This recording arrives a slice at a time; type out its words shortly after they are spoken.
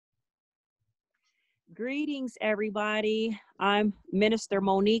Greetings, everybody. I'm Minister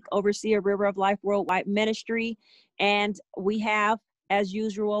Monique, Overseer River of Life Worldwide Ministry. And we have, as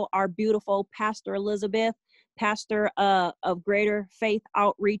usual, our beautiful Pastor Elizabeth, pastor of Greater Faith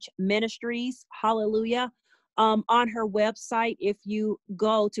Outreach Ministries. Hallelujah. On her website, if you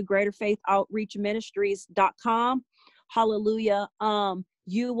go to greaterfaithoutreachministries.com, hallelujah,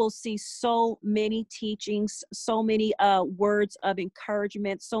 you will see so many teachings, so many words of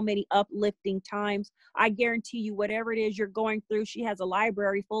encouragement, so many uplifting times. I guarantee you, whatever it is you're going through, she has a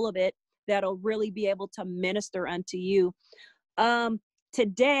library full of it that'll really be able to minister unto you.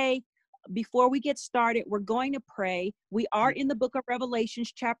 Today, before we get started, we're going to pray. We are in the book of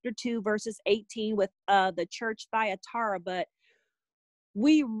Revelations, chapter 2, verses 18 with the church Thyatira, but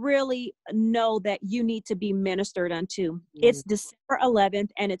we really know that you need to be ministered unto. It's December 11th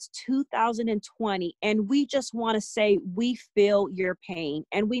and it's 2020. And we just want to say, we feel your pain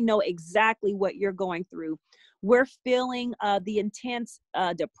and we know exactly what you're going through. We're feeling the intense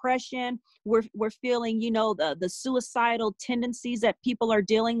depression. We're feeling, the suicidal tendencies that people are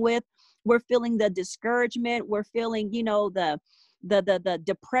dealing with. We're feeling the discouragement. We're feeling, the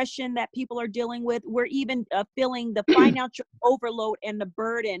depression that people are dealing with. We're even feeling the financial overload and the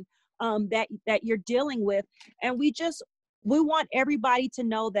burden that you're dealing with. And we want everybody to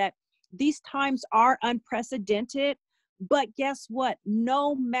know that these times are unprecedented. But guess what?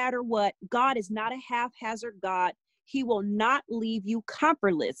 No matter what, God is not a haphazard God. He will not leave you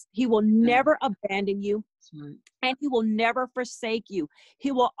comfortless. He will never abandon you. And he will never forsake you.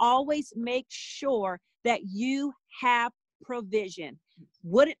 He will always make sure that you have provision.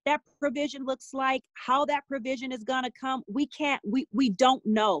 What that provision looks like, how that provision is going to come, we don't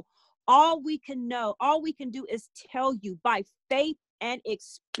know. All we can do is tell you by faith and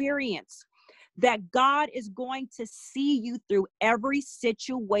experience that God is going to see you through every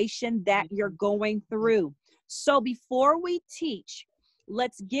situation that you're going through. So before we teach,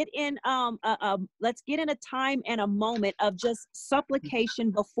 let's get in a time and a moment of just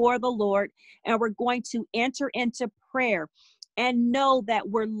supplication before the Lord, and we're going to enter into prayer and know that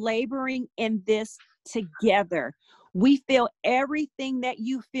we're laboring in this together. We feel everything that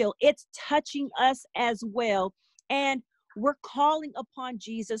you feel. It's touching us as well. And we're calling upon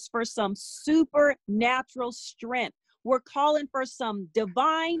Jesus for some supernatural strength. We're calling for some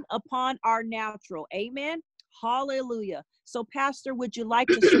divine upon our natural. Amen. Hallelujah. So, Pastor, would you like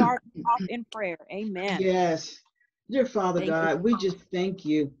to start off in prayer? Amen. Yes. Dear Father God, we just thank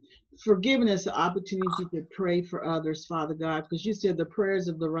you for giving us the opportunity to pray for others, Father God, because you said the prayers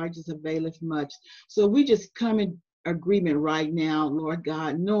of the righteous availeth much. So we just come in agreement right now, Lord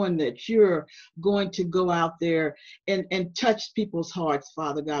God, knowing that you're going to go out there and touch people's hearts,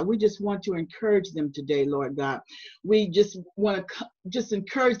 Father God. We just want to encourage them today, Lord God. We just want to just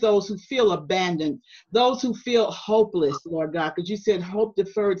encourage those who feel abandoned, those who feel hopeless, Lord God, because you said hope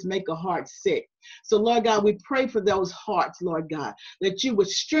deferred make a heart sick. So, Lord God, we pray for those hearts, Lord God, that you would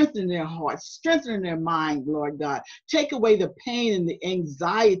strengthen their hearts, strengthen their mind, Lord God. Take away the pain and the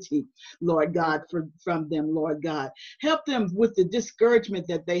anxiety, Lord God, from them, Lord God. Help them with the discouragement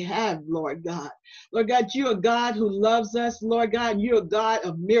that they have, Lord God. Lord God, you're a God who loves us, Lord God. You're a God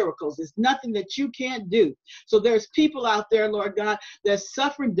of miracles. There's nothing that you can't do. So there's people out there, Lord God, that's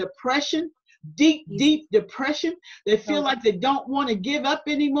suffering depression, deep depression. They feel like they don't want to give up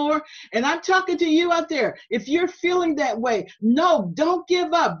anymore. And I'm talking to you out there. If you're feeling that way, no, don't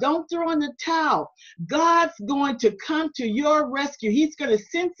give up. Don't throw in the towel. God's going to come to your rescue. He's going to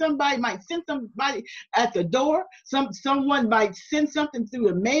send somebody, might send somebody at the door. Someone might send something through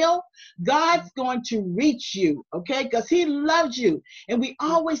the mail. God's going to reach you, okay? Because he loves you. And we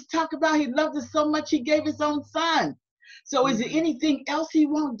always talk about he loved us so much he gave his own son. So is there anything else he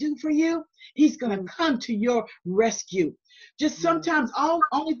won't do for you? He's going to come to your rescue. Just sometimes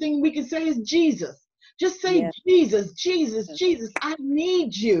only thing we can say is Jesus. Just say, Jesus, Jesus, Jesus, I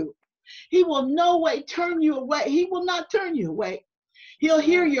need you. He will no way turn you away. He will not turn you away. He'll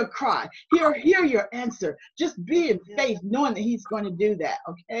hear your cry. He'll hear your answer. Just be in faith, knowing that he's going to do that,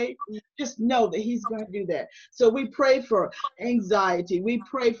 okay? Just know that he's going to do that. So we pray for anxiety. We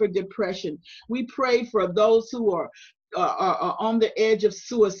pray for depression. We pray for those who are on the edge of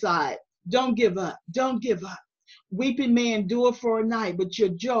suicide. Don't give up. Don't give up. Weeping may endure for a night, but your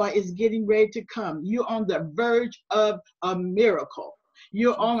joy is getting ready to come. You're on the verge of a miracle.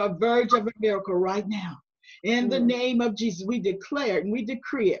 You're on a verge of a miracle right now. In the name of Jesus, we declare and we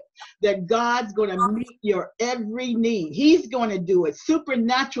decree it that God's going to meet your every need. He's going to do it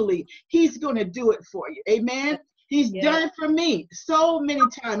supernaturally. He's going to do it for you. Amen. He's done it for me so many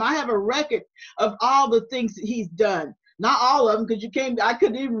times. I have a record of all the things that he's done. Not all of them, because I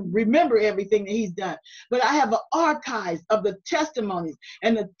couldn't even remember everything that he's done. But I have an archive of the testimonies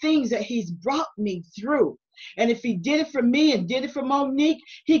and the things that he's brought me through. And if he did it for me and did it for Monique,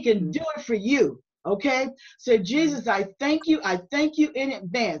 he can do it for you. Okay, so Jesus, I thank you. I thank you in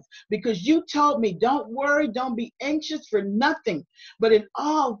advance, because you told me, don't worry, don't be anxious for nothing, but in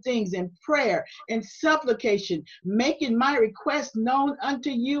all things in prayer and supplication, making my request known unto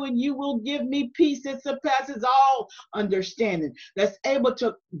you, and you will give me peace that surpasses all understanding, that's able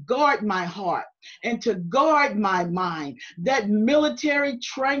to guard my heart and to guard my mind. That military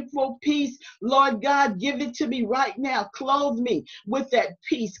tranquil peace, Lord God, give it to me right now. Clothe me with that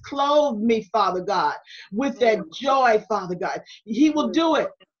peace. Clothe me, Father God, with that joy, Father God. He will do it.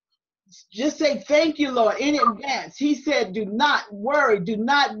 Just say thank you, Lord, in advance. He said, do not worry, do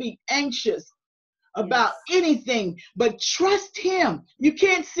not be anxious about anything, but trust him. You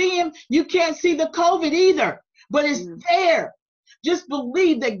can't see him. You can't see the COVID either, but it's there. Just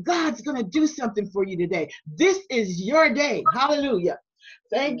believe that God's going to do something for you today. This is your day. Hallelujah.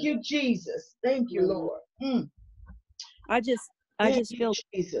 Thank you, Jesus. Thank you, Lord. I just feel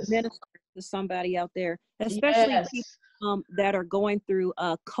minister to somebody out there, especially people that are going through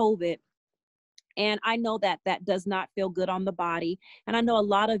COVID. And I know that does not feel good on the body. And I know a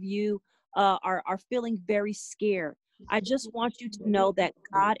lot of you are feeling very scared. I just want you to know that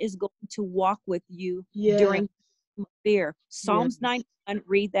God is going to walk with you during fear. Psalms 91,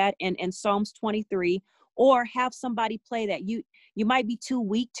 read that, and Psalms 23, or have somebody play that. You might be too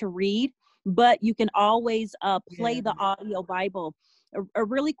weak to read, but you can always play the audio Bible. A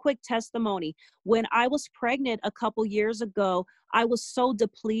really quick testimony. When I was pregnant a couple years ago, I was so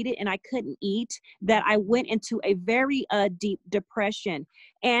depleted and I couldn't eat that I went into a very deep depression.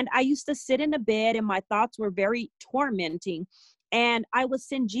 And I used to sit in the bed and my thoughts were very tormenting. And I would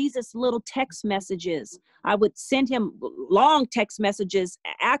send Jesus little text messages. I would send him long text messages,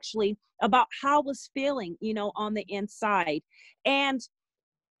 actually, about how I was feeling, on the inside. And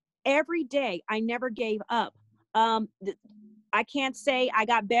every day, I never gave up. I can't say I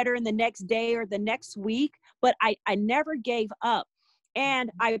got better in the next day or the next week, but I never gave up.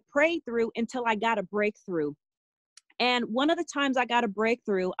 And I prayed through until I got a breakthrough. And one of the times I got a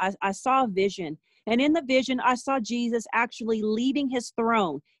breakthrough, I saw a vision. And in the vision, I saw Jesus actually leaving his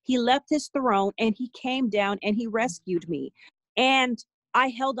throne. He left his throne and he came down and he rescued me. And I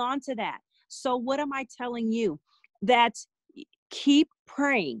held on to that. So what am I telling you? That keep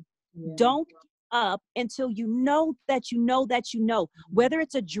praying. Don't give up until you know that you know that you know, whether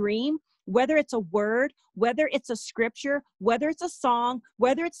it's a dream, whether it's a word, whether it's a scripture, whether it's a song,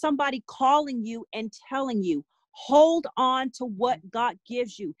 whether it's somebody calling you and telling you, hold on to what God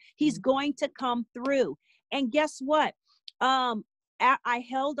gives you. He's going to come through. And guess what? I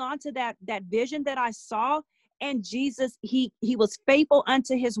held on to that vision that I saw, and Jesus, he was faithful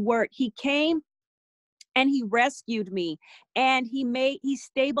unto his word. He came and he rescued me, and he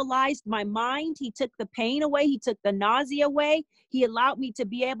stabilized my mind. He took the pain away. He took the nausea away. He allowed me to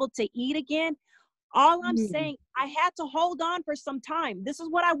be able to eat again. All I'm saying, I had to hold on for some time. This is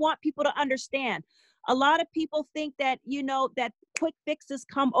what I want people to understand. A lot of people think that, that quick fixes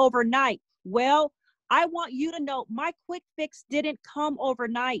come overnight. Well, I want you to know my quick fix didn't come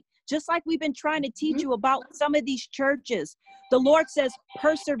overnight. Just like we've been trying to teach you about some of these churches. The Lord says,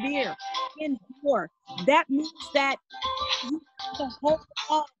 persevere, endure. That means that you have to hold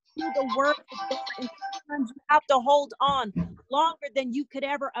on to the word of God. And sometimes you have to hold on longer than you could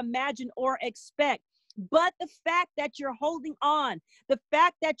ever imagine or expect. But the fact that you're holding on, the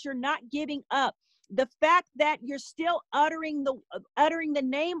fact that you're not giving up, the fact that you're still uttering the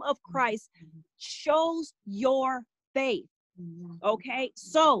name of Christ shows your faith. Okay,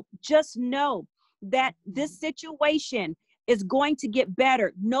 so just know that this situation is going to get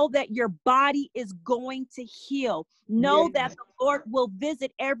better. Know that your body is going to heal. Know that the Lord will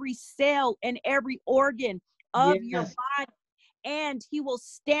visit every cell and every organ of your body, and he will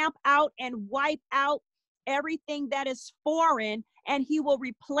stamp out and wipe out everything that is foreign, and he will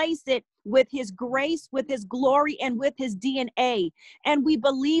replace it with his grace, with his glory, and with his DNA. And we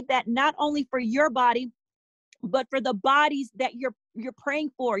believe that not only for your body, but for the bodies that you're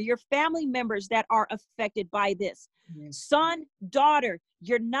praying for, your family members that are affected by this. Son, daughter,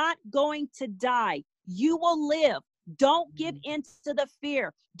 you're not going to die. You will live. Don't give into the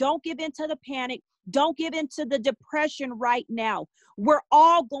fear. Don't give into the panic. Don't give into the depression right now. We're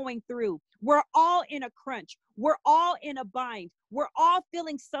all going through. We're all in a crunch. We're all in a bind. We're all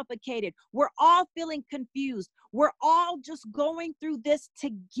feeling suffocated. We're all feeling confused. We're all just going through this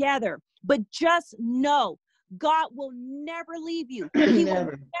together. But just know, God will never leave you. He will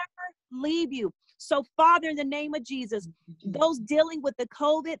never leave you. So, Father, in the name of Jesus, those dealing with the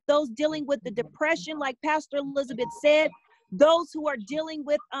COVID, those dealing with the depression, like Pastor Elizabeth said, those who are dealing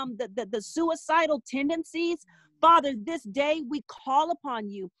with the suicidal tendencies, Father, this day we call upon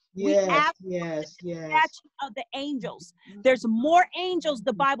you. We ask for the dispatch of the angels. There's more angels,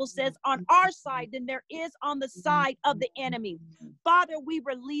 the Bible says, on our side than there is on the side of the enemy. Father, we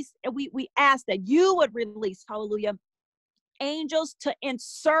ask that you would release, hallelujah, angels to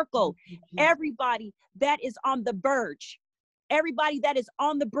encircle everybody that is on the verge, everybody that is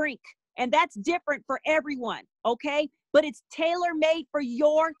on the brink. And that's different for everyone, okay? But it's tailor-made for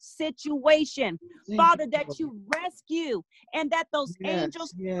your situation. Father, that you rescue and that those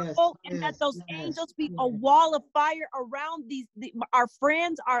angels go, and that those angels be a wall of fire around our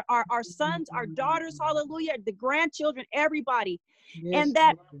friends, our sons, our daughters, hallelujah, the grandchildren, everybody. And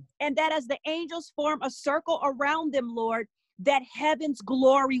that as the angels form a circle around them, Lord, that heaven's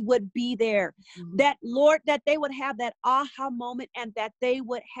glory would be there, that, Lord, that they would have that aha moment and that they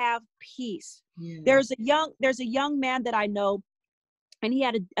would have peace. There's a young man that I know, and he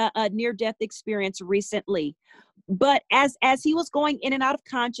had a near-death experience recently. But as he was going in and out of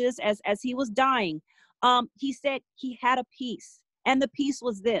conscious, as he was dying, he said he had a peace. And the peace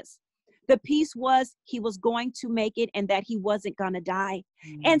was this. The peace was he was going to make it and that he wasn't going to die.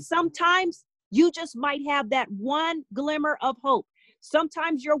 And sometimes you just might have that one glimmer of hope.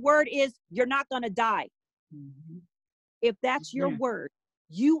 Sometimes your word is you're not going to die. If that's your word,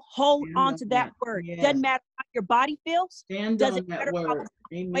 you hold on to that word. Doesn't matter how your body feels. Doesn't matter how the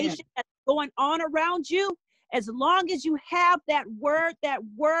situation that's going on around you. As long as you have that word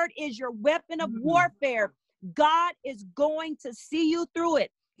is your weapon of warfare. God is going to see you through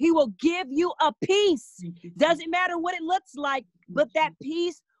it. He will give you a peace. Doesn't matter what it looks like, but that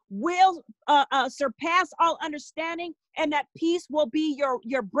peace will surpass all understanding, and that peace will be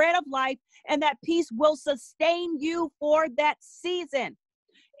your bread of life, and that peace will sustain you for that season.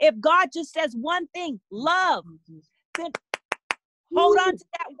 If God just says one thing, love, then hold on to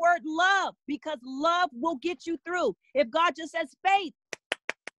that word love, because love will get you through. If God just says faith,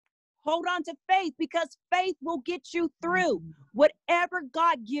 hold on to faith, because faith will get you through. Whatever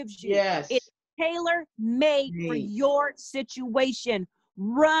God gives you, it's tailor-made for your situation.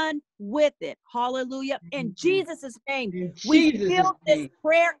 Run with it. Hallelujah. In Jesus' name, we seal this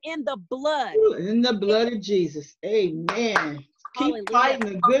prayer in the blood. In the blood of Jesus. Amen. Keep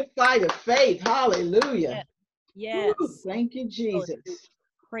fighting a good fight of faith. Hallelujah. Yes. Ooh, thank you, Jesus.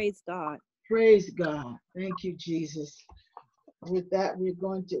 Praise God. Praise God. Thank you, Jesus. With that, we're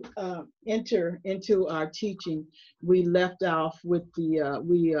going to enter into our teaching. We left off with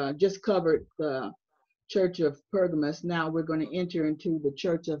we just covered the Church of Pergamos. Now we're going to enter into the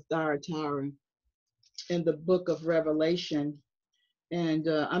Church of Thyatira in the book of Revelation. And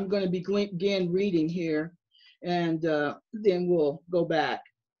I'm going to begin reading here, and then we'll go back.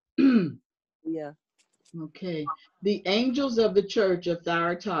 Yeah. Okay. The angels of the Church of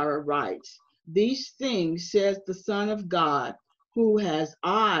Thyatira writes, "These things says the Son of God, who has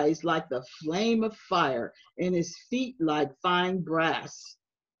eyes like the flame of fire and his feet like fine brass.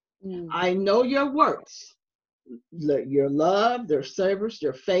 I know your works, your love, your service,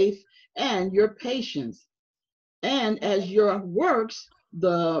 your faith, and your patience. And as your works,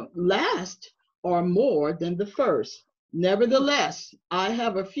 the last are more than the first. Nevertheless, I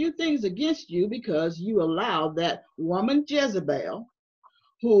have a few things against you, because you allowed that woman Jezebel,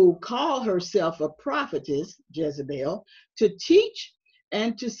 who called herself a prophetess, Jezebel, to teach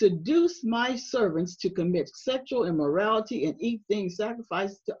and to seduce my servants to commit sexual immorality and eat things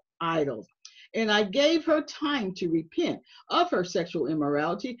sacrificed to idols. And I gave her time to repent of her sexual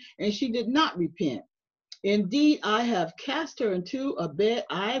immorality, and she did not repent. Indeed, I have cast her into a bed.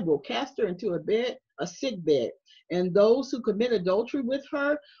 I will cast her into a sick bed, and those who commit adultery with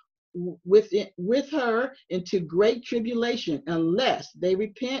her into great tribulation, unless they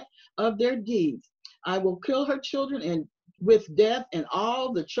repent of their deeds. I will kill her children and with death, and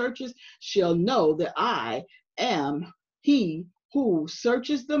all the churches shall know that I am he who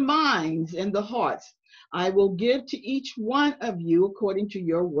searches the minds and the hearts. I will give to each one of you according to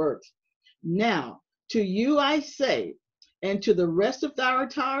your works. Now, to you I say, and to the rest of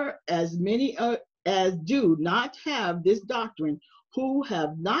Thyatira, as many as do not have this doctrine, who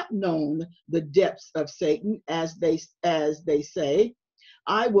have not known the depths of Satan, as they say,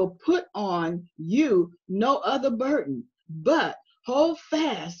 I will put on you no other burden, but hold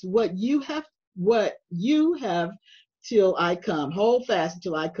fast what you have till I come. Hold fast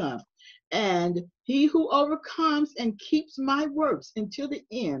until I come. And he who overcomes and keeps my works until the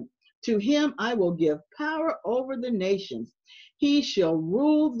end, to him I will give power over the nations. He shall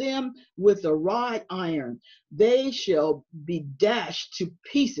rule them with a rod iron. They shall be dashed to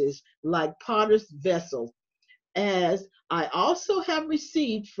pieces like potter's vessels, as I also have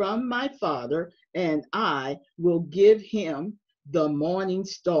received from my Father, and I will give him the morning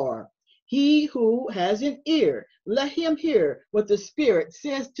star. He who has an ear, let him hear what the Spirit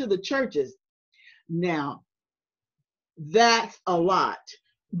says to the churches. Now, that's a lot.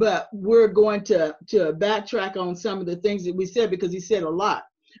 But we're going to backtrack on some of the things that we said because he said a lot.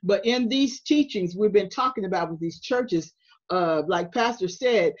 But in these teachings we've been talking about with these churches, like Pastor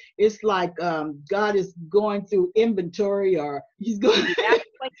said, it's like God is going through inventory, or he's going evaluation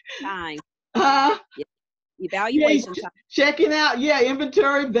time. Yeah, Evaluation time. checking out,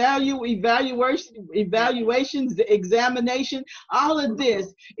 inventory, evaluations, examination. All of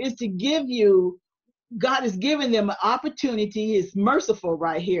this is to give you, God is giving them an opportunity. He is merciful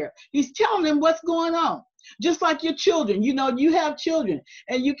right here. He's telling them what's going on. Just like your children, you have children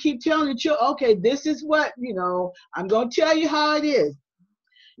and you keep telling the children, okay, this is what, I'm going to tell you how it is.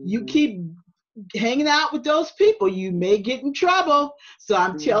 You keep hanging out with those people, you may get in trouble. So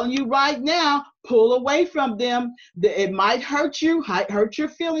I'm telling you right now, pull away from them. It might hurt you, hurt your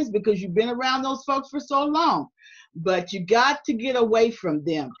feelings because you've been around those folks for so long. But you got to get away from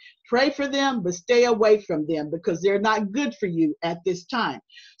them. Pray for them, but stay away from them because they're not good for you at this time.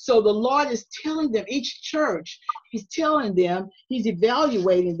 So the Lord is telling them, each church, he's telling them, he's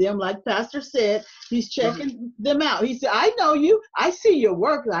evaluating them. Like Pastor said, he's checking them out. He said, I know you. I see your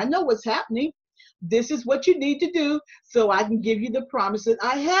work. I know what's happening. This is what you need to do so I can give you the promises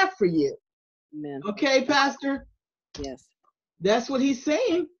I have for you. Amen. Okay, Pastor? Yes. That's what he's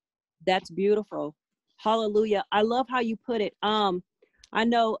saying. That's beautiful. Hallelujah. I love how you put it. I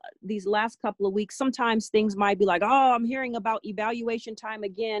know these last couple of weeks, sometimes things might be like, oh, I'm hearing about evaluation time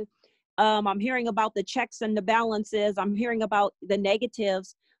again. I'm hearing about the checks and the balances. I'm hearing about the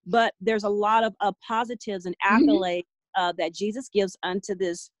negatives, but there's a lot of positives and accolades that Jesus gives unto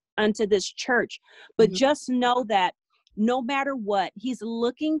this church. But just know that no matter what, he's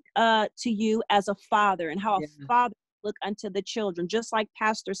looking to you as a father, and how a father look unto the children, just like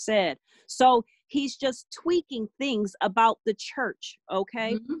Pastor said. So he's just tweaking things about the church.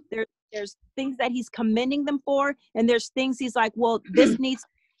 Okay. There's things that he's commending them for, and there's things he's like, well, this needs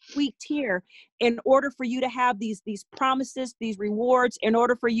tweaked here in order for you to have these promises, these rewards, in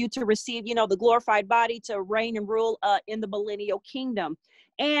order for you to receive, the glorified body to reign and rule in the millennial kingdom.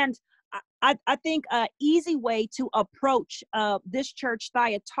 And I think an easy way to approach this church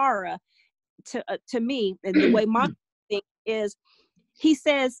Thyatira, to me, and the way my thing is, he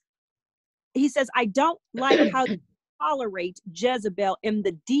says, I don't like how you tolerate Jezebel in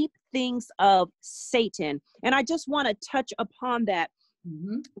the deep things of Satan. And I just want to touch upon that.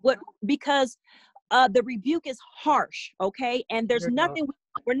 Because the rebuke is harsh, okay? And there's nothing,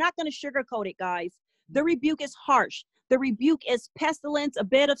 we're not going to sugarcoat it, guys. The rebuke is harsh. The rebuke is pestilence, a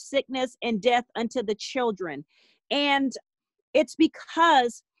bed of sickness, and death unto the children. And it's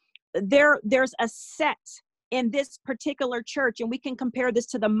because there's a sect in this particular church, and we can compare this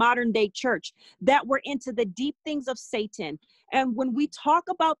to the modern day church, that we're into the deep things of Satan. And when we talk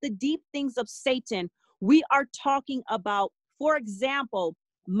about the deep things of Satan, we are talking about, for example,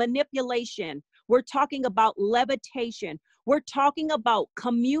 manipulation. We're talking about levitation. We're talking about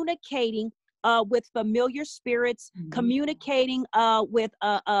communicating with familiar spirits, communicating with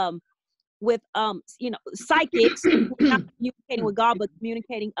psychics, not communicating with God, but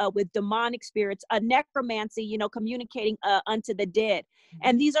communicating with demonic spirits, necromancy, communicating unto the dead.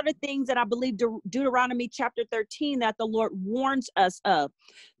 And these are the things that I believe Deuteronomy chapter 13 that the Lord warns us of.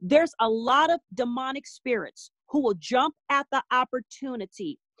 There's a lot of demonic spirits who will jump at the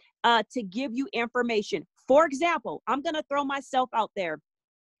opportunity to give you information. For example, I'm going to throw myself out there.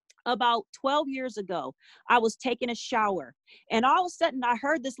 About 12 years ago, I was taking a shower, and all of a sudden I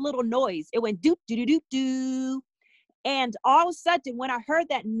heard this little noise. It went doop, doo, doo, doo, doo. And all of a sudden, when I heard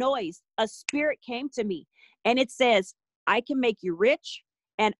that noise, a spirit came to me, and it says, I can make you rich,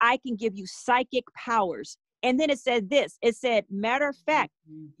 and I can give you psychic powers. And then it said this, it said, matter of fact,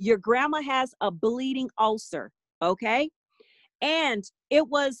 your grandma has a bleeding ulcer. Okay. And it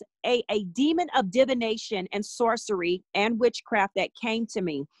was a demon of divination and sorcery and witchcraft that came to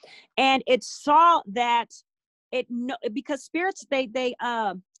me. And it saw that because spirits, they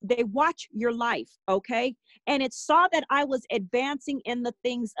watch your life. Okay. And it saw that I was advancing in the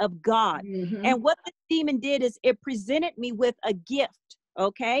things of God. And what the demon did is it presented me with a gift.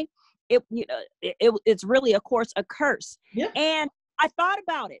 Okay. It's really, of course, a curse. And I thought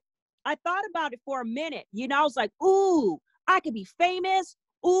about it. For a minute. I was like, ooh, I could be famous.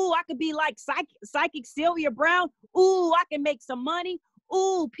 Ooh, I could be like psychic Sylvia Brown. Ooh, I can make some money.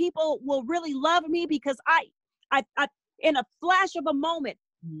 Ooh, people will really love me because I in a flash of a moment,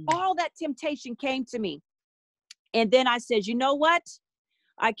 all that temptation came to me. And then I said, you know what?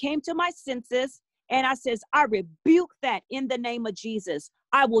 I came to my senses and I says, I rebuke that in the name of Jesus.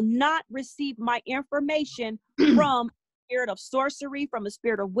 I will not receive my information from a spirit of sorcery, from a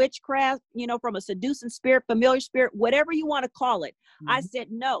spirit of witchcraft, you know, from a seducing spirit, familiar spirit, whatever you want to call it. I said,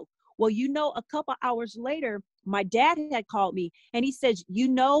 no. Well, you know, a couple hours later, my dad had called me and he says, you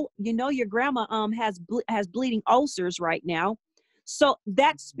know, your grandma has bleeding ulcers right now. So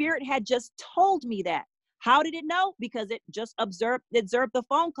that spirit had just told me that. How did it know? Because it just observed the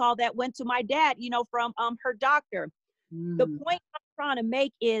phone call that went to my dad, you know, from her doctor. The point I'm trying to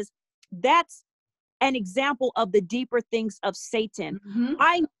make is that's an example of the deeper things of Satan.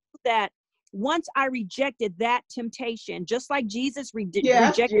 I knew that once I rejected that temptation, just like Jesus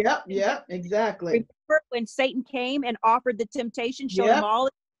rejected. Exactly. Remember when Satan came and offered the temptation, showed him all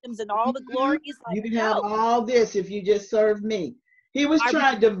the kingdoms and all the glory? He's like, you can have all this if you just serve me. He was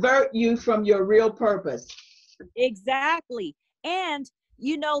trying to divert you from your real purpose. Exactly. And,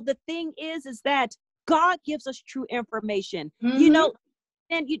 you know, the thing is that God gives us true information, you know,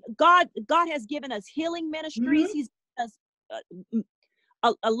 and God has given us healing ministries. He's given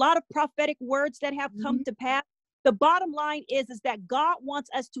us a lot of prophetic words that have come to pass. The bottom line is that God wants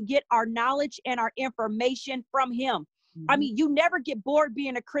us to get our knowledge and our information from him. I mean, you never get bored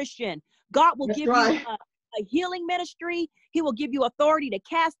being a Christian. God will give you a healing ministry. He will give you authority to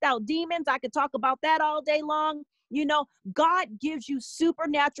cast out demons. I could talk about that all day long. You know, God gives you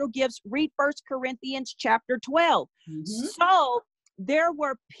supernatural gifts. Read 1 Corinthians chapter 12. So there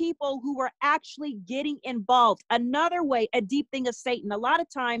were people who were actually getting involved. Another way, a deep thing of Satan. A lot of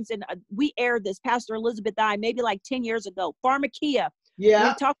times, and we aired this, Pastor Elizabeth and I, maybe like 10 years ago, pharmakia. Yeah.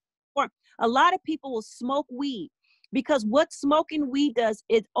 We talked. A lot of people will smoke weed. Because what smoking weed does,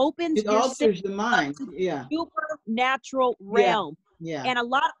 it alters the mind. Yeah. Supernatural realm. Yeah. And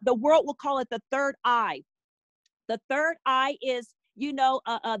the world will call it the third eye. The third eye is, you know,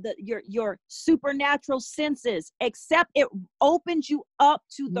 your supernatural senses, except it opens you up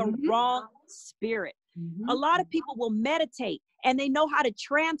to the wrong spirit. A lot of people will meditate and they know how to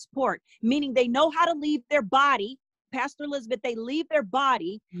transport, meaning they know how to leave their body. Pastor Elizabeth, they leave their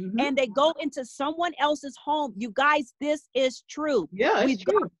body and they go into someone else's home. You guys, this is true. Yeah, We've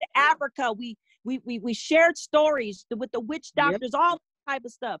gone to Africa. We shared stories with the witch doctors, all type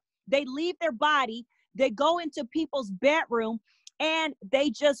of stuff. They leave their body. They go into people's bedroom and they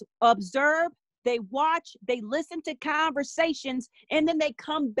just observe. They watch, they listen to conversations, and then they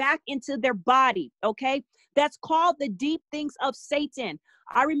come back into their body. Okay. That's called the deep things of Satan.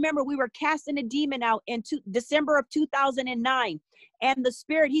 I remember we were casting a demon out in December of 2009. And the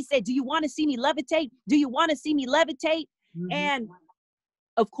spirit, he said, do you want to see me levitate? Do you want to see me levitate? And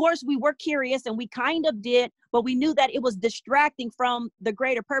of course, we were curious and we kind of did, but we knew that it was distracting from the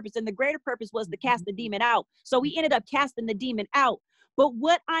greater purpose. And the greater purpose was to cast the demon out. So we ended up casting the demon out. But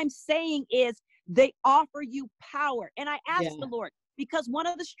what I'm saying is they offer you power. And I asked the Lord, because one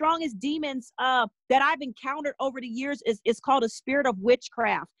of the strongest demons that I've encountered over the years is called a spirit of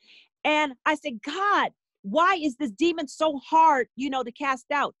witchcraft. And I said, God, why is this demon so hard, you know, to cast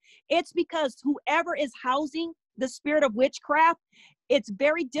out? It's because whoever is housing the spirit of witchcraft, it's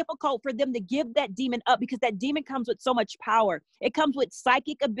very difficult for them to give that demon up because that demon comes with so much power. It comes with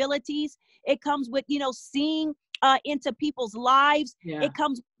psychic abilities. It comes with, you know, seeing into people's lives. It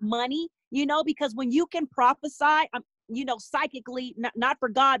comes with money, you know, because when you can prophesy, you know, psychically, not for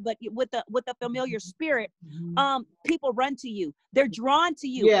God, but with a familiar spirit, people run to you. They're drawn to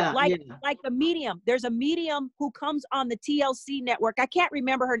you. Like the medium. There's a medium who comes on the TLC network. I can't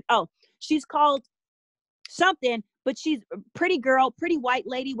remember her. Oh, she's called something, but she's a pretty girl, pretty white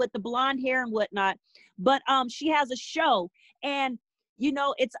lady with the blonde hair and whatnot. But she has a show, and you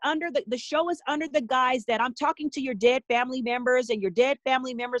know, it's under the show is under the guise that I'm talking to your dead family members, and your dead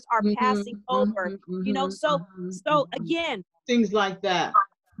family members are passing over. You know, so again, things like that.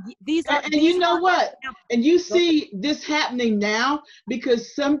 These are, and you know what? And you see this happening now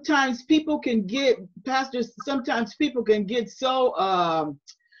because sometimes people can get sometimes people can get so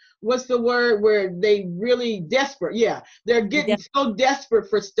what's the word, where they really desperate. They're getting so desperate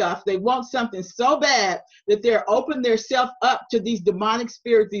for stuff. They want something so bad that they're opening themselves up to these demonic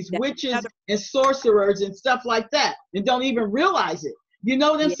spirits, these witches and sorcerers and stuff like that, and don't even realize it. You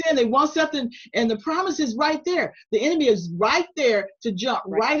know what I'm Yeah. saying? They want something, and the promise is right there. The enemy is right there to jump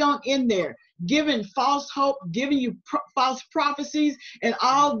right on in there, giving false hope, giving you false prophecies, and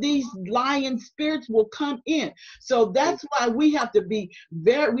all these lying spirits will come in. So that's why we have to be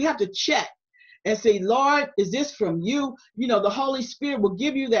we have to check and say, Lord, is this from you? You know, the Holy Spirit will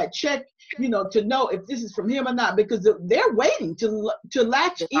give you that check, you know, to know if this is from him or not, because they're waiting to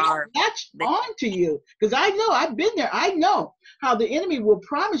latch on to you. Because I know, I've been there. I know how the enemy will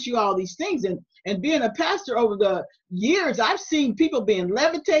promise you all these things. And being a pastor over the years, I've seen people being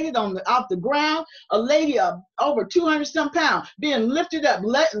levitated off the ground. A lady over 200 some pounds being lifted up,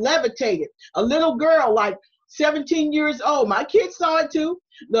 levitated. A little girl like 17 years old. My kids saw it too.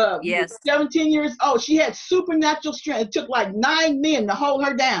 The 17 years old, she had supernatural strength. It took like 9 men to hold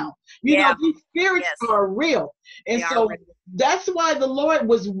her down. You know, these spirits are real. And that's why the Lord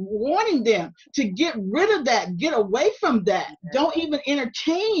was warning them to get rid of that, get away from that. Don't even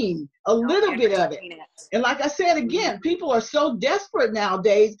entertain a little bit of it. And like I said again, people are so desperate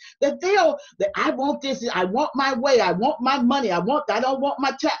nowadays that I want this, I want my way, I want my money, I don't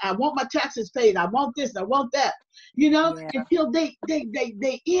want I want my taxes paid, I want this, I want that. You know, until they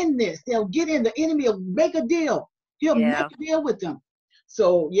end this, they'll get in. The enemy will make a deal. He'll make a deal with them.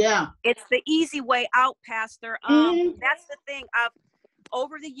 So it's the easy way out, Pastor. That's the thing.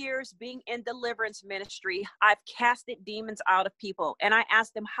 Over the years being in deliverance ministry, I've casted demons out of people, and I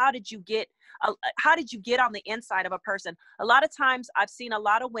asked them, how did you get on the inside of a person? A lot of times I've seen a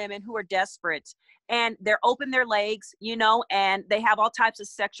lot of women who are desperate, and they're open their legs, you know, and they have all types of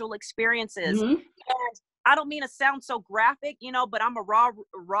sexual experiences. And I don't mean to sound so graphic, you know, but I'm a raw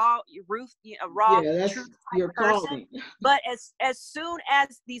truth type person. But as soon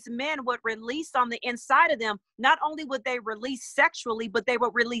as these men would release on the inside of them, not only would they release sexually, but they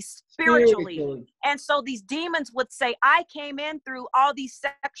would release spiritually. And so these demons would say, I came in through all these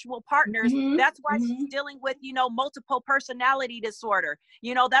sexual partners. That's why she's dealing with, you know, multiple personality disorder.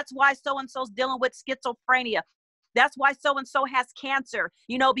 You know, that's why so-and-so's dealing with schizophrenia. That's why so-and-so has cancer,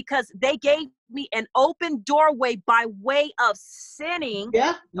 you know, because they gave me an open doorway by way of sinning.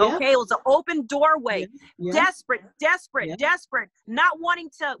 Okay, it was an open doorway. Desperate, not wanting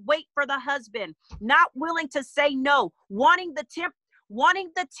to wait for the husband, not willing to say no, wanting the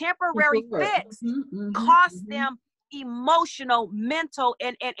temporary fix, cost them emotional, mental,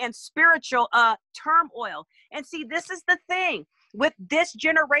 and spiritual turmoil. And see, this is the thing with this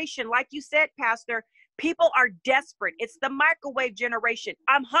generation, like you said, Pastor. People are desperate. It's the microwave generation.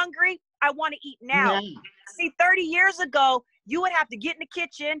 I'm hungry. I want to eat now. See, 30 years ago, you would have to get in the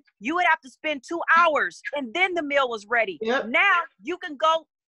kitchen. You would have to spend 2 hours, and then the meal was ready. Now you can go,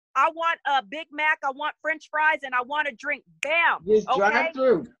 I want a Big Mac, I want French fries, and I want a drink. Bam. Just drive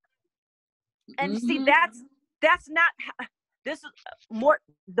through. And see, that's not, this is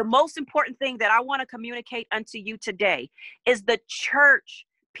the most important thing that I want to communicate unto you today is the church.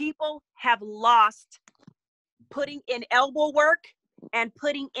 People have lost putting in elbow work and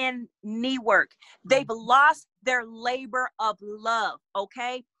putting in knee work. They've lost their labor of love,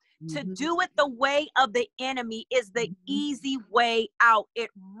 okay? To do it the way of the enemy is the easy way out. It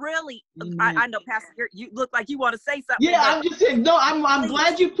really, I know, Pastor, you look like you want to say something. Yeah, I'm just saying, no, I'm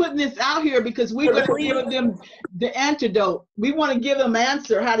glad you're putting this out here because we're going to give them the antidote. We want to give them an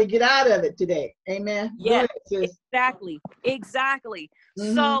answer how to get out of it today. Amen. Yeah, exactly.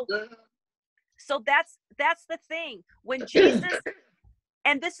 So that's the thing. When Jesus,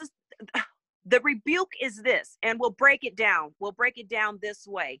 and this is, the rebuke is this, and we'll break it down. We'll break it down this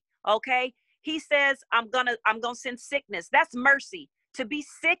way. Okay. He says, I'm gonna send sickness. That's mercy. To be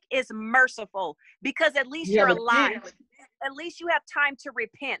sick is merciful because at least you're alive. At least you have time to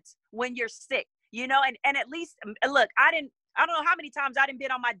repent when you're sick, you know, and at least, look, I don't know how many times I didn't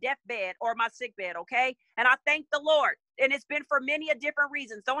been on my deathbed or my sick bed. Okay. And I thank the Lord. And it's been for many a different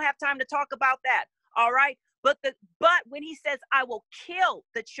reasons. Don't have time to talk about that. All right. But when he says, I will kill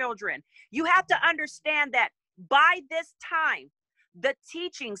the children, you have to understand that by this time, the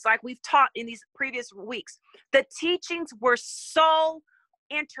teachings, like we've taught in these previous weeks, the teachings were so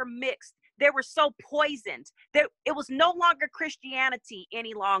intermixed. They were so poisoned that it was no longer Christianity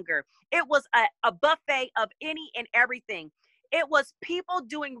any longer. It was a buffet of any and everything. It was people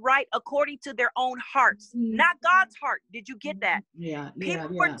doing right according to their own hearts, not God's heart. Did you get that? People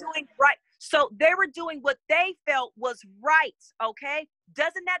were doing right. So they were doing what they felt was right. Okay.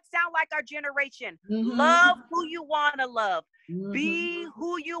 Doesn't that sound like our generation? Love who you want to love. Be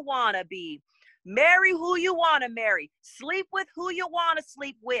who you want to be. Marry who you want to marry. Sleep with who you want to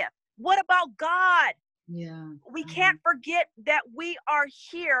sleep with. What about God? We can't forget that we are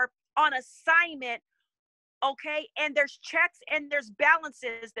here on assignment Okay, and there's checks and there's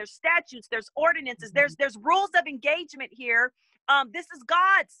balances, there's statutes, there's ordinances, there's rules of engagement here. This is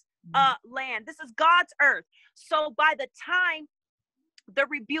God's land, this is God's earth. So by the time the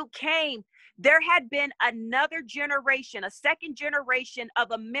rebuke came, there had been another generation, a second generation of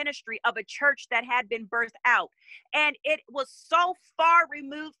a ministry, of a church that had been birthed out. And it was so far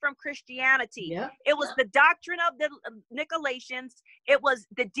removed from Christianity. Yep. It was the doctrine of the Nicolaitans. It was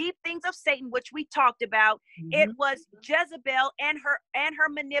the deep things of Satan, which we talked about. It was Jezebel and her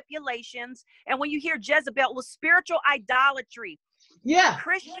manipulations. And when you hear Jezebel, it was spiritual idolatry. Yeah.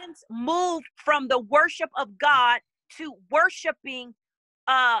 Christians moved from the worship of God to worshiping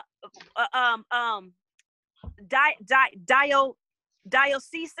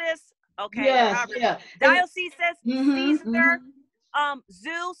dioceses, okay, Yes, yeah. dioceses, Caesar,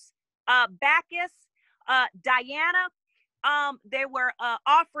 Zeus, Bacchus, Diana. They were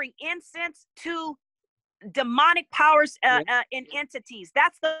offering incense to demonic powers and entities.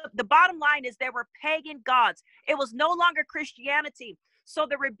 That's the bottom line, is there were pagan gods. It was no longer Christianity. So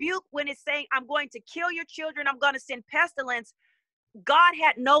the rebuke, when it's saying, I'm going to kill your children, I'm going to send pestilence, God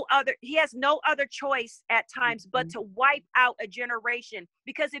he has no other choice at times but to wipe out a generation.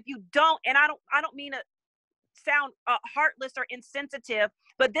 Because if you don't, and I don't mean to sound heartless or insensitive,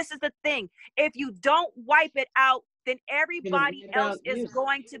 but this is the thing: if you don't wipe it out, then everybody else is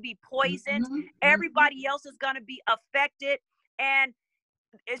going to be poisoned. Everybody else is going to be affected. And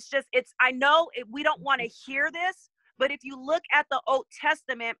I know we don't want to hear this, but if you look at the Old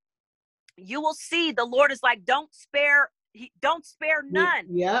Testament, you will see the Lord is like, don't spare none.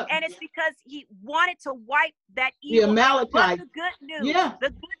 Yeah. And it's because he wanted to wipe that evil. The Amalekite. The good news. Yeah. The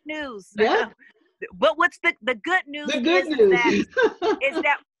good news. Yeah. But what's the good news? The good news is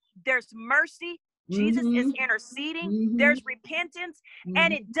that there's mercy. Jesus is interceding. There's repentance.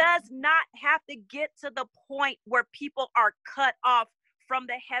 And it does not have to get to the point where people are cut off from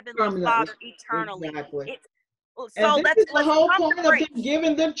the Heavenly Father eternally. Exactly. So and this is the whole point of him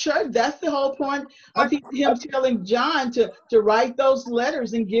giving the church. That's the whole point of him telling John to write those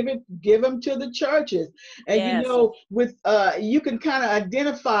letters and give them to the churches. And you know, with you can kind of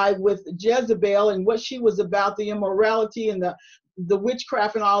identify with Jezebel and what she was about, the immorality and the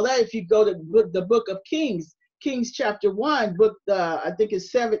witchcraft and all that. If you go to the book of Kings chapter 1, book I think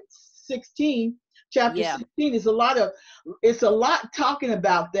it's 16. Chapter 16 is it's a lot talking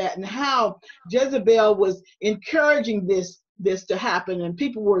about that, and how Jezebel was encouraging this to happen, and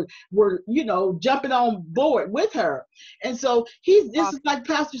people were jumping on board with her. And so this is like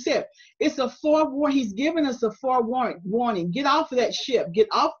Pastor said, it's a forewarning. He's giving us a forewarning. Get off of that ship, get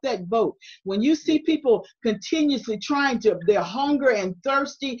off that boat. When you see people continuously they're hungry and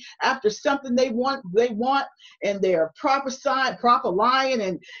thirsty after something they want, and they're prophesying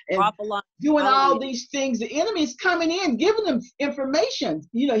and doing all these things, the enemy is coming in, giving them information.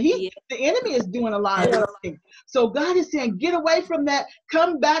 The enemy is doing a lot of these things. So God is saying, get away from that.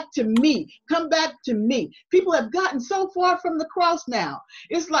 Come back to me. Come back to me. People have gotten so far from the cross now.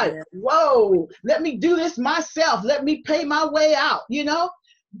 It's like, whoa, let me do this myself. Let me pay my way out.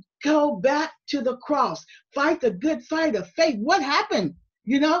 Go back to the cross. Fight the good fight of faith. What happened?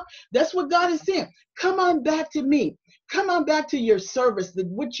 That's what God is saying. Come on back to me. Come on back to your service,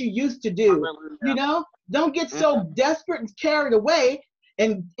 what you used to do. Don't get so desperate and carried away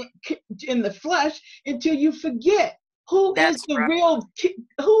and in the flesh until you forget who is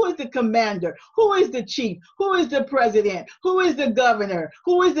the commander, who is the chief, who is the president, who is the governor,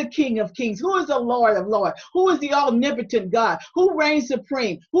 who is the King of Kings, who is the Lord of Lords, who is the omnipotent God, who reigns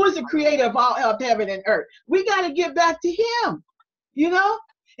supreme, who is the creator of all of heaven and earth. We got to get back to him,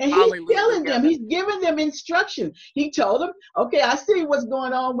 And he's telling them, he's giving them instructions. He told them, okay, I see what's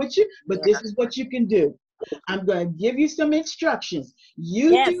going on with you, but this is what you can do. I'm going to give you some instructions.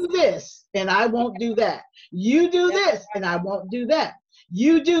 You do this, and I won't do that. You do this, and I won't do that.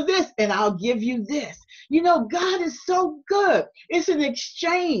 You do this, and I'll give you this. God is so good. It's an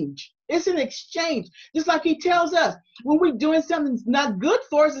exchange. It's an exchange. Just like he tells us, when we're doing something that's not good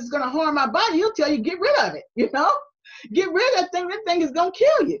for us, it's going to harm our body, he'll tell you, get rid of it, Get rid of that thing. That thing is going to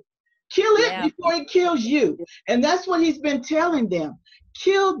kill you. Kill it before it kills you. And that's what he's been telling them.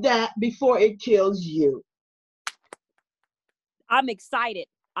 Kill that before it kills you. I'm excited.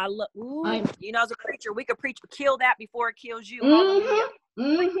 As a preacher, we could preach, kill that before it kills you.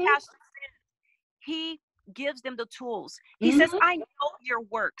 He gives them the tools. He says, I know your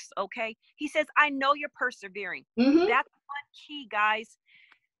works, okay? He says, I know you're persevering. That's one key, guys.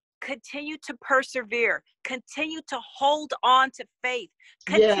 Continue to persevere. Continue to hold on to faith.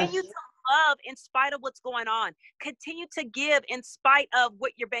 Continue to love in spite of what's going on. Continue to give in spite of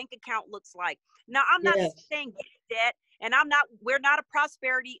what your bank account looks like. Now, I'm not Yes. saying get debt, and we're not a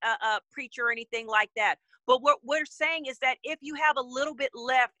prosperity preacher or anything like that. But what we're saying is that if you have a little bit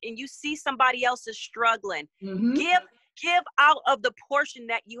left and you see somebody else is struggling, Mm-hmm. give out of the portion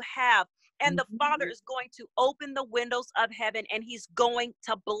that you have. And the Mm-hmm. Father is going to open the windows of heaven, and he's going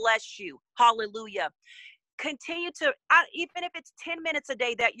to bless you. Hallelujah. Continue to, even if it's 10 minutes a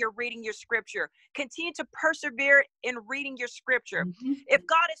day that you're reading your scripture, continue to persevere in reading your scripture. Mm-hmm. If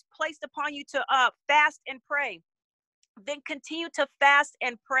God has placed upon you to fast and pray, then continue to fast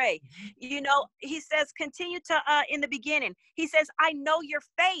and pray. You know, he says, continue to, in the beginning, he says, I know your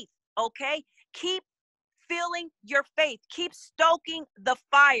faith. Okay. Keep feeling your faith. Keep stoking the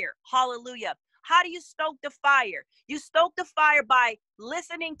fire. Hallelujah. How do you stoke the fire? You stoke the fire by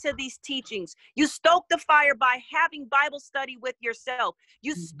listening to these teachings. You stoke the fire by having Bible study with yourself.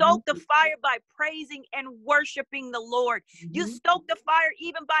 You stoke the fire by praising and worshiping the Lord. You stoke the fire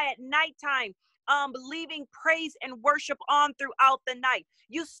even by at nighttime, leaving praise and worship on throughout the night.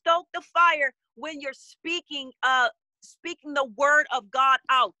 You stoke the fire when you're speaking the word of God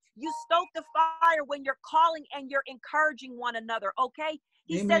out. You stoke the fire when you're calling and you're encouraging one another. Okay.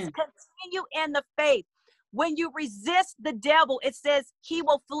 He Amen. says, continue in the faith. When you resist the devil, it says he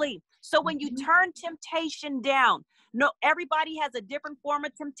will flee. So when you turn temptation down, no, everybody has a different form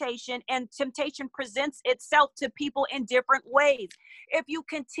of temptation, and temptation presents itself to people in different ways. If you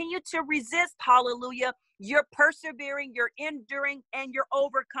continue to resist, hallelujah, you're persevering, you're enduring, and you're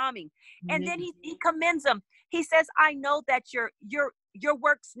overcoming. And then he commends them. He says, I know that your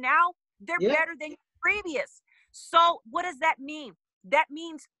works now, they're better than previous. So what does that mean? That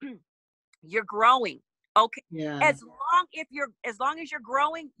means you're growing. Okay. Yeah. As long as you're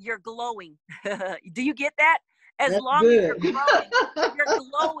growing, you're glowing. Do you get that? As That's long good. as you're growing, you're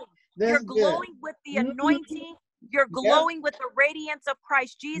glowing. You're glowing good. with the anointing. You're glowing with the radiance of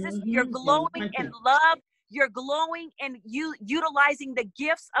Christ Jesus. You're glowing in love. You're glowing and utilizing the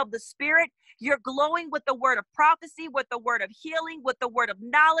gifts of the Spirit. You're glowing with the word of prophecy, with the word of healing, with the word of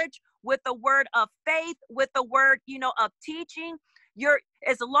knowledge, with the word of faith, with the word, of teaching.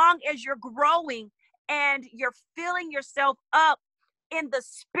 As long as you're growing and you're filling yourself up in the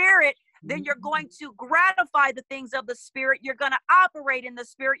Spirit, then you're going to gratify the things of the Spirit. You're going to operate in the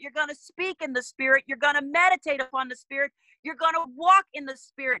Spirit. You're going to speak in the Spirit. You're going to meditate upon the Spirit. You're going to walk in the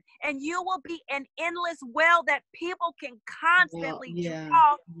Spirit, and you will be an endless well that people can constantly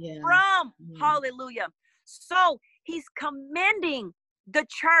draw from. Hallelujah. So he's commending the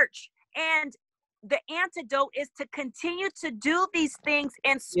church, and the antidote is to continue to do these things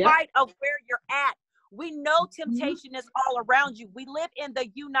in spite of where you're at. We know temptation is all around you. We live in the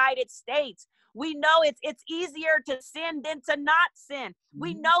United States. We know it's easier to sin than to not sin.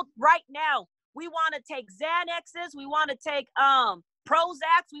 We know right now we want to take Xanaxes. We want to take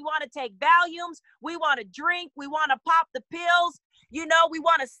Prozacs. We want to take Valiums. We want to drink. We want to pop the pills. We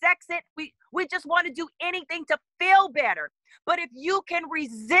want to sex it. We just want to do anything to feel better. But if you can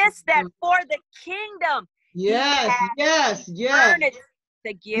resist that for the kingdom, earn it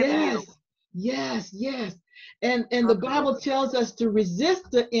to give you. Yes. And the Bible tells us to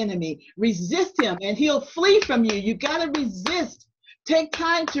resist the enemy. Resist him and he'll flee from you. You got to resist. Take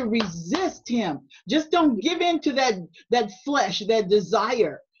time to resist him. Just don't give in to that flesh, that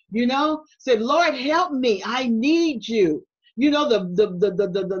desire. Say, Lord, help me. I need you.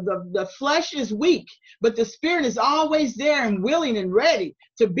 The flesh is weak, but the Spirit is always there and willing and ready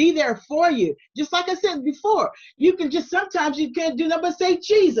to be there for you. Just like I said before, sometimes you can't do nothing but say,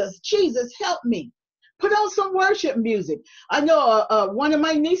 Jesus, help me. Put on some worship music. I know one of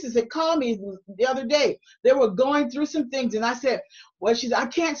my nieces had called me the other day. They were going through some things, and I said, well, she said, I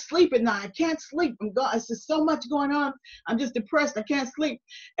can't sleep at night. I can't sleep. It's just so much going on. I'm just depressed. I can't sleep.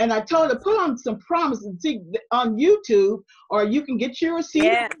 And I told her, put on some promises on YouTube, or you can get your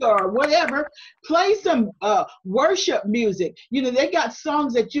CD or whatever. Play some worship music. They got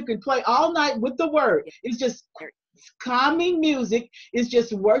songs that you can play all night with the word. It's just calming music. Is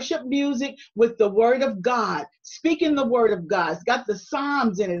just worship music with the word of God, speaking the word of God. It's got the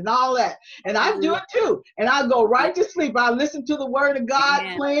Psalms in it and all that. And I do it too. And I go right to sleep. I listen to the word of God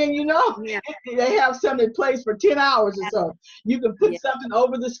playing, They have something that plays for 10 hours or so. You can put something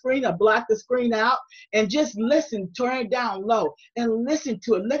over the screen or black the screen out and just listen, turn it down low and listen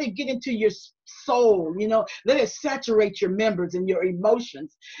to it. Let it get into your soul, let it saturate your members and your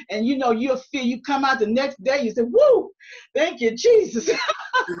emotions. And you'll feel, you come out the next day, you say, woo, thank you, Jesus.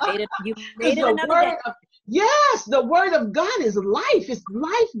 You made it another day. Yes, the word of God is life. It's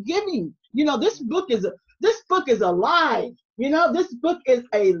life-giving. This book is alive. You know, this book is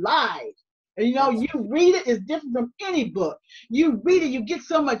alive. And you know, you read it, it's different from any book. You read it, you get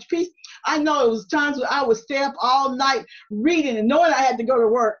so much peace. I know it was times when I would stay up all night reading and knowing I had to go to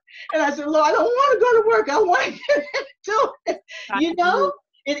work. And I said, Lord, I don't want to go to work. I want to get into it. You know,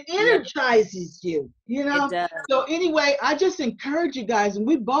 it energizes you, you know. It does. So anyway, I just encourage you guys, and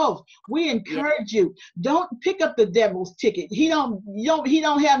we encourage you. Don't pick up the devil's ticket. He don't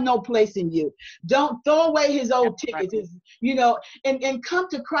have no place in you. Don't throw away his old tickets, you know, and come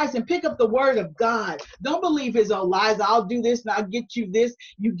to Christ and pick up the word of God. Don't believe his own lies. I'll do this and I'll get you this.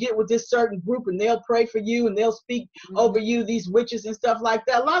 You get with this certain group and they'll pray for you and they'll speak over you, these witches and stuff like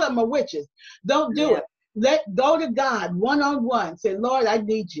that. A lot of them are witches. Don't do it. Go to God one-on-one. Say, Lord, I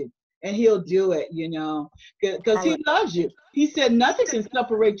need you. And he'll do it, you know, because he loves you. He said nothing can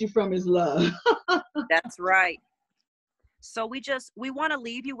separate you from his love. That's right. So we want to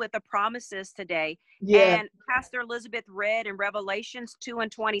leave you with the promises today. Yeah. And Pastor Elizabeth read in Revelations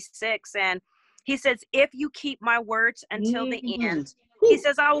 2:26, and he says, if you keep my words until the end, he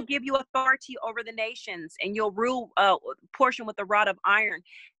says, I will give you authority over the nations and you'll rule portion with the rod of iron.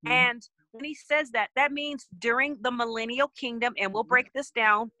 And when he says that, that means during the millennial kingdom, and we'll break this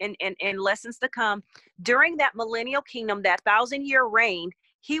down in lessons to come, during that millennial kingdom, that 1,000-year reign,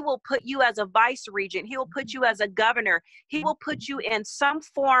 he will put you as a vice regent. He will put you as a governor. He will put you in some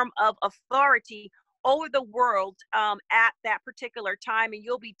form of authority over the world at that particular time, and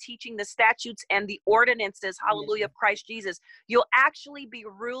you'll be teaching the statutes and the ordinances, hallelujah, of Christ Jesus. You'll actually be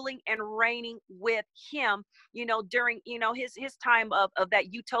ruling and reigning with him, you know, during, you know, his time of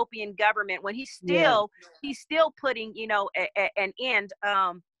that utopian government, when he's still putting, you know, an end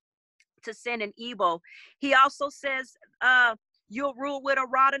to sin and evil. He also says, you'll rule with a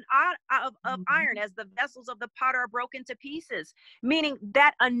rod of iron, as the vessels of the potter are broken to pieces. Meaning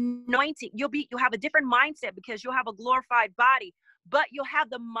that anointing, you'll have a different mindset because you'll have a glorified body, but you'll have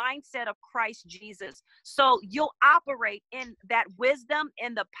the mindset of Christ Jesus. So you'll operate in that wisdom,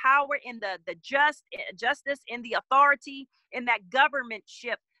 in the power, in the justice, in the authority, in that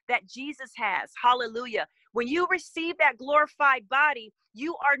governmentship that Jesus has. Hallelujah. When you receive that glorified body,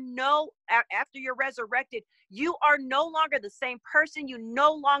 you are after you're resurrected, you are no longer the same person. You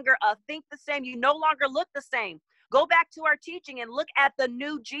no longer think the same. You no longer look the same. Go back to our teaching and look at the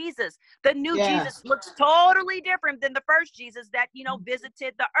new Jesus. The new Jesus looks totally different than the first Jesus that, you know,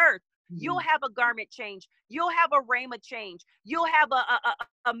 visited the earth. You'll have a garment change. You'll have a rhema change. You'll have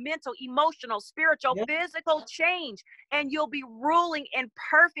a mental, emotional, spiritual, physical change. And you'll be ruling in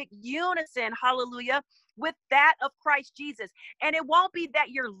perfect unison, hallelujah, with that of Christ Jesus. And it won't be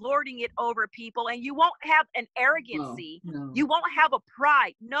that you're lording it over people, and you won't have an arrogancy. No. You won't have a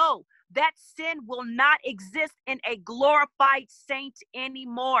pride. No, that sin will not exist in a glorified saint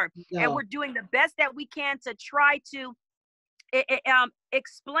anymore. No. And we're doing the best that we can to try to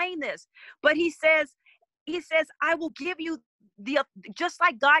explain this. But he says, I will give you just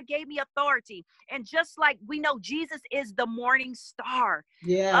like God gave me authority, and just like we know Jesus is the morning star.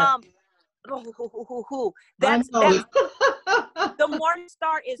 That's the morning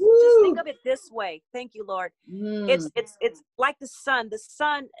star is. Just think of it this way. Thank you, Lord. It's like the sun. The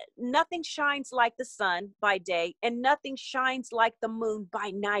sun, nothing shines like the sun by day, and nothing shines like the moon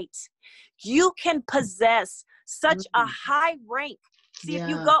by night. You can possess such a high rank. See,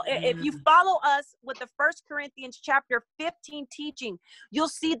 if you follow us with the 1 Corinthians chapter 15 teaching, you'll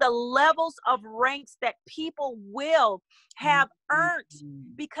see the levels of ranks that people will have earned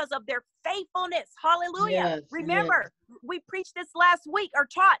because of their faithfulness. Hallelujah. Remember, we preached this last week, or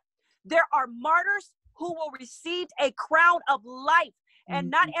taught, there are martyrs who will receive a crown of life. And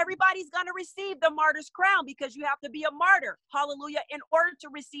not everybody's going to receive the martyr's crown, because you have to be a martyr, hallelujah, in order to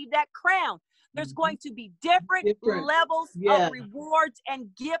receive that crown. There's going to be different levels of rewards and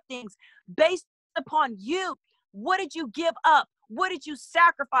giftings based upon you. What did you give up? What did you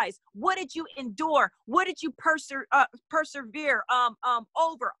sacrifice? What did you endure? What did you persevere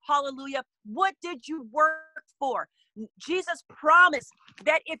over? Hallelujah. What did you work for? Jesus promised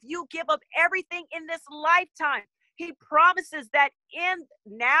that if you give up everything in this lifetime, he promises that in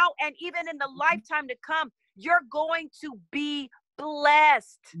now and even in the lifetime to come, you're going to be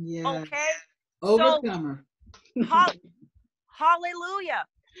blessed. Okay? Overcomer. So, hallelujah.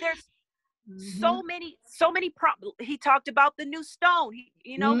 There's so many he talked about the new stone.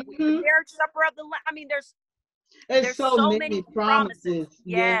 The marriage supper of the Lamb. I mean, there's so many promises.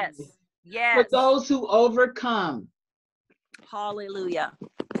 Yes. For those who overcome. Hallelujah.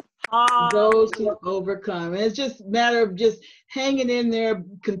 Those who overcome. And it's just a matter of just hanging in there,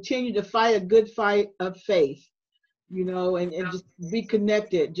 continue to fight a good fight of faith. and just be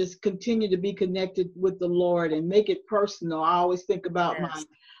connected. Just continue to be connected with the Lord and make it personal. I always think about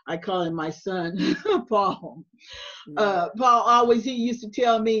I call him my son, Paul. Paul always, he used to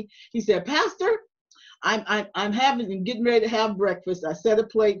tell me, he said, Pastor, I'm having and getting ready to have breakfast. I set a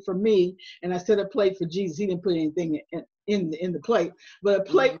plate for me and I set a plate for Jesus. He didn't put anything in the plate, but a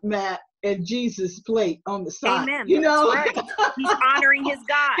plate mat and Jesus' plate on the side. Amen. That's right. He's honoring his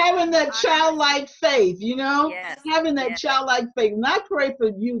God. Having that childlike faith, having that childlike faith. And I pray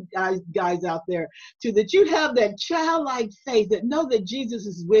for you guys out there too, that you have that childlike faith, that know that Jesus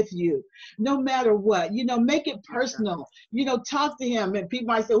is with you no matter what. Make it personal. Talk to him. And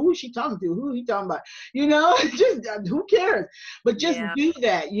people might say, who is she talking to? Who are you talking about? Just who cares? But just do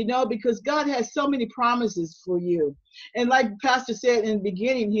that, because God has so many promises for you. And like Pastor said in the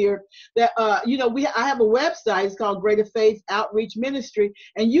beginning here, that I have a website. It's called Greater Faith Outreach Ministry,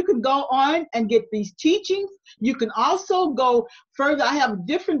 and you can go on and get these teachings. You can also go further. I have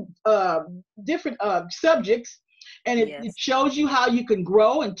different subjects, and it shows you how you can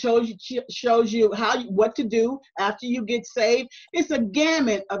grow, and shows you what to do after you get saved. It's a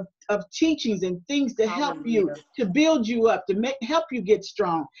gamut of teachings and things to help you, to build you up, to help you get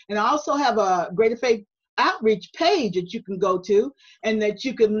strong. And I also have a Greater Faith Outreach page that you can go to, and that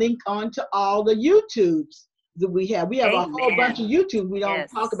you can link on to all the YouTubes that we have. We have a whole bunch of YouTube we don't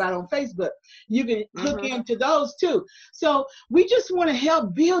talk about on Facebook. You can hook into those too. So we just want to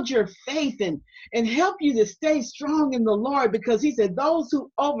help build your faith and help you to stay strong in the Lord, because he said those who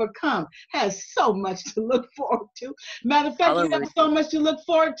overcome has so much to look forward to. Matter of fact, you have so much to look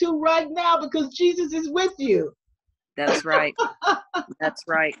forward to right now, because Jesus is with you. That's right. That's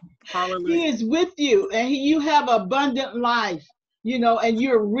right. Hallelujah. He is with you, and you have abundant life, and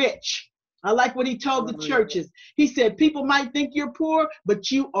you're rich. I like what he told the churches. He said, people might think you're poor, but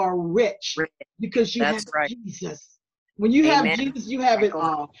you are rich because you have Jesus. When you have Jesus, you have it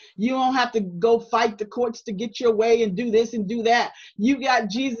all. You don't have to go fight the courts to get your way and do this and do that. You got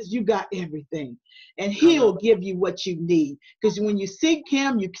Jesus, you got everything. And he'll give you what you need. Because when you seek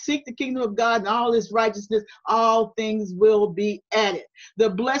him, you seek the kingdom of God and all his righteousness, all things will be added. The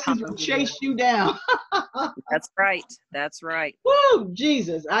blessings will chase you down. That's right. That's right. Woo,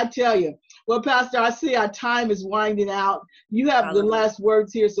 Jesus, I tell you. Well, Pastor, I see our time is winding out. You have the last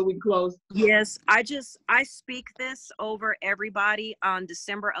words here, so we close. Yes, I speak this over everybody on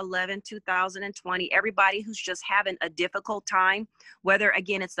December 11, 2020. Everybody who's just having a difficult time, whether,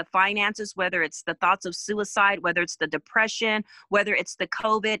 again, it's the finances, whether it's the thoughts of suicide, whether it's the depression, whether it's the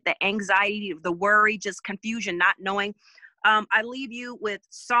COVID, the anxiety, the worry, just confusion, not knowing. I leave you with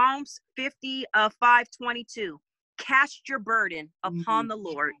Psalms 50, 5:22. Cast your burden upon the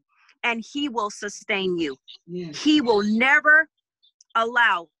Lord, and he will sustain you. Yes. He will never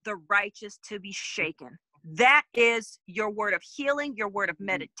allow the righteous to be shaken. That is your word of healing, your word of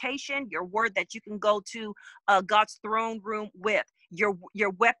meditation, your word that you can go to God's throne room with, your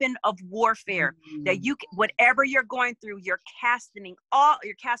weapon of warfare, that you, whatever you're going through, you're casting all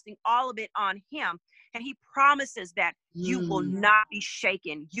of it on him. And he promises that you will not be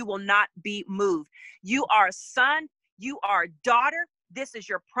shaken. You will not be moved. You are a son. You are a daughter. This is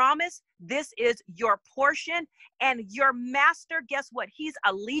your promise. This is your portion. And your master, guess what? He's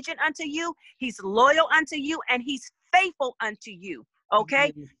allegiant unto you. He's loyal unto you. And he's faithful unto you.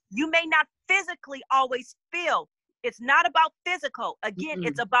 Okay? You may not physically always feel. It's not about physical. Again,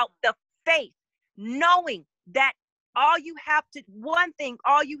 it's about the faith, knowing that all you have to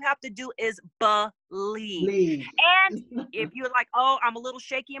do is believe. And if you're like, oh, I'm a little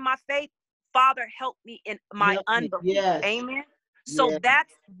shaky in my faith, Father, help me in my unbelief. Yes. Amen. So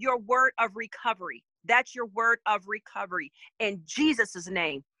that's your word of recovery. That's your word of recovery. In Jesus'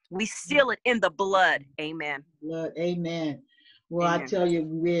 name, we seal it in the blood. Amen. Blood. Amen. Well, amen. I tell you,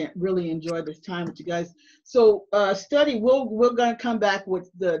 we really enjoyed this time with you guys. So we're going to come back with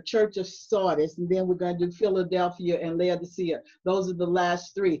the Church of Sardis, and then we're going to do Philadelphia and Laodicea. Those are the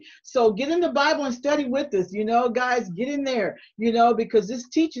last three. So get in the Bible and study with us, guys, get in there, because this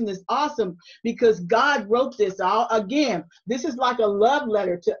teaching is awesome, because God wrote this all. Again, this is like a love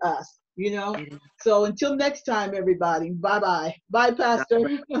letter to us, So until next time, everybody, bye-bye. Bye, Pastor.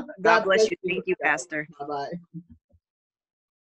 God bless you. Thank you, Pastor. Bye-bye.